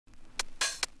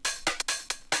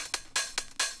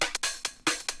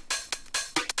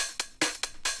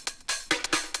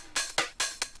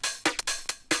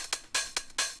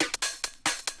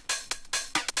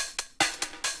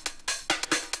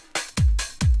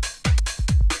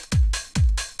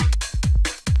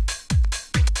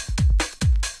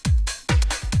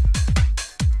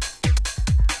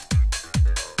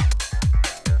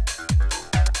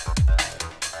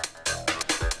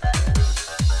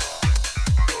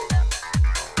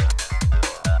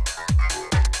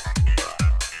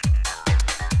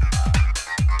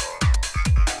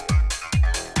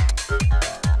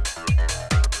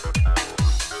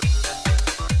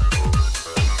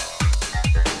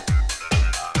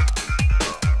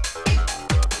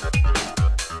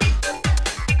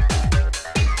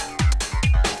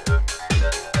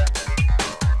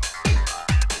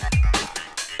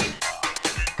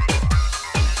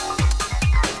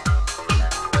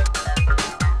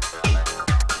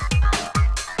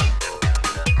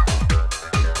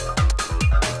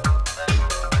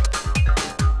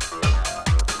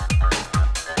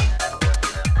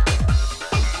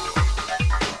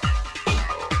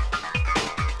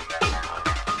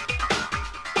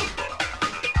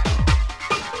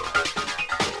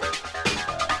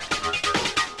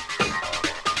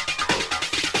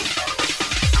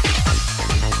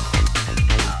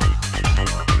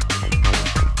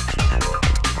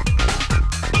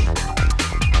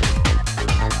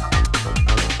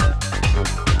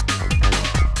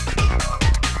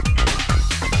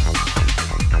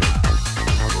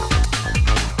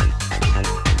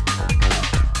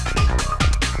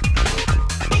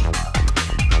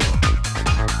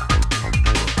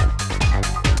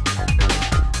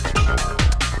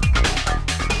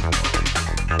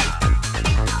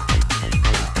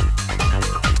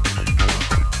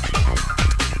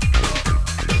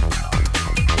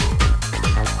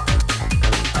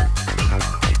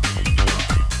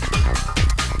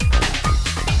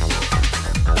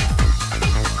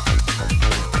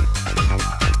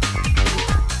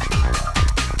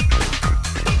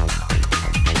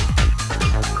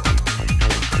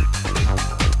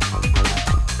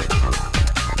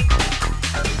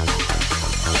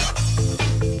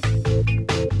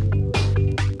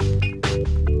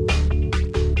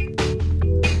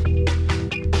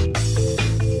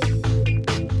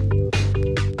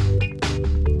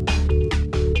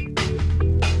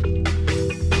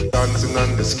dancing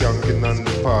and the skanking and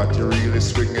the party really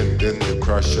swinging. Then the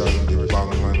crash and the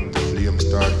bang and the flame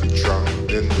start to drunk.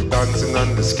 Then the dancing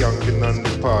and the skanking and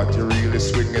the party really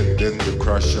swinging. Then the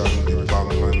crash and the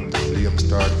bang and the flame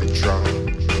start to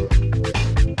drunk.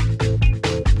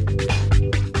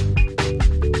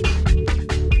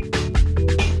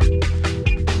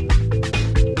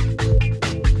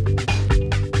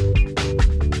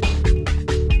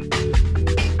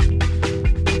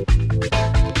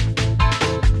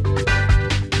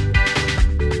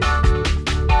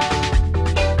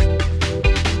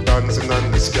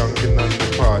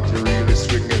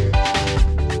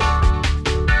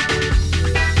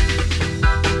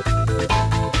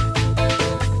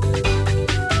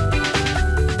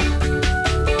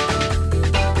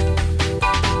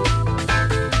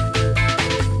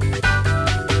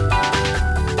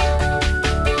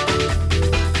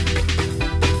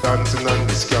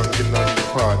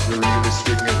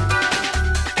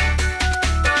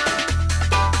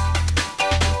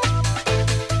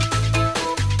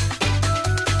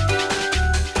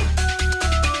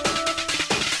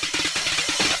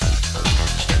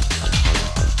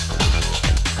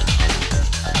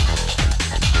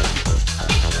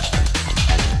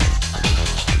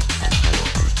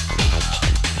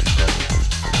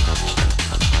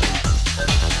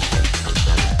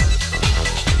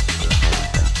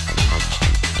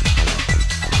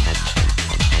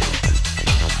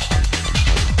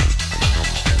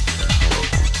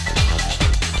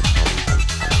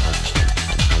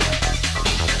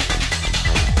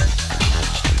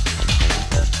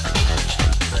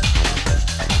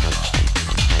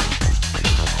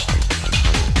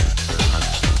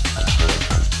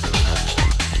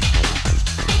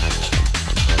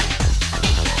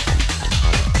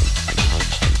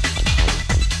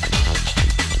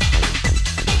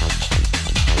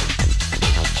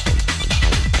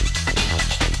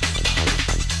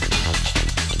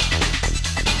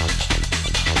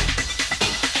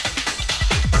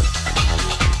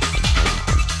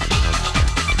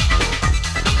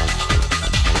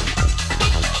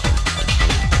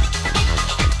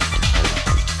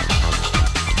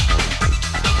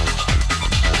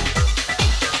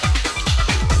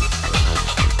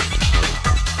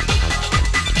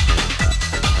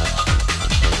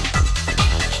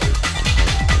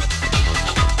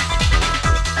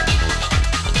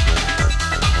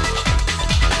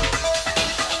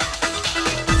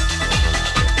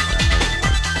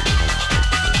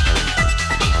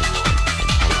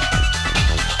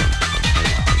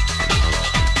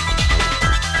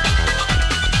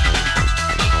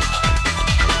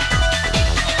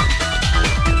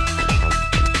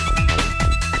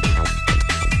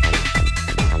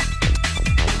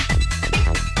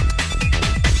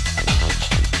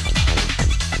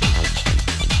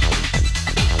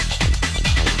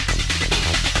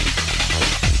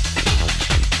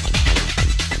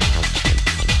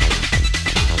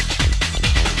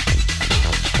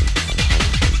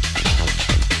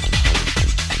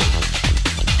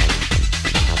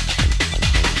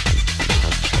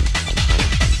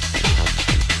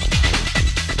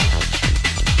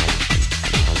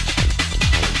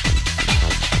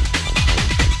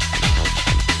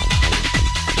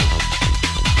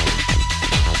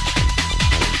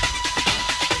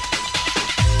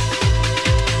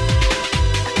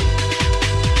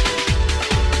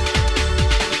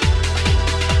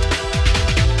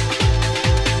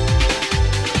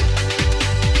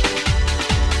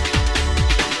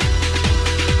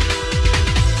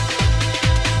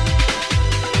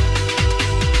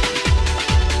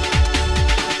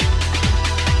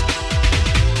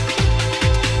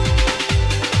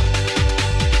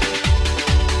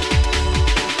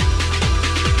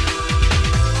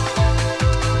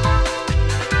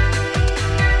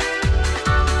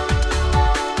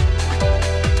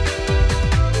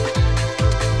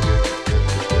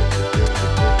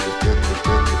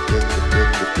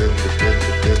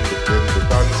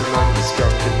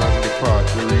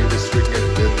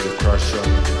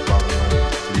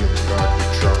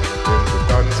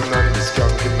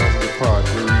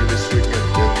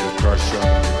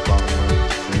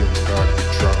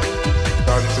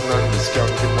 Dancing and the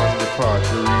skanking and the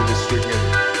party really swinging.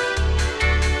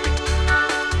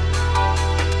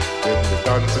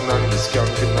 Dancing and the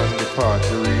skanking and the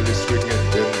party really swinging.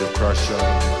 Then the crash and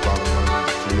the bang and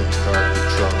the flames start to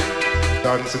drunk.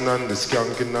 Dancing and the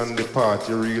skanking and the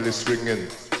party really swinging.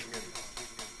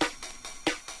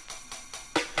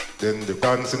 Then the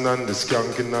dancing and the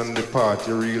skanking and the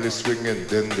party really swinging.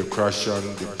 Then the crash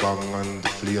and the bang and the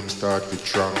flames start to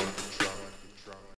drunk.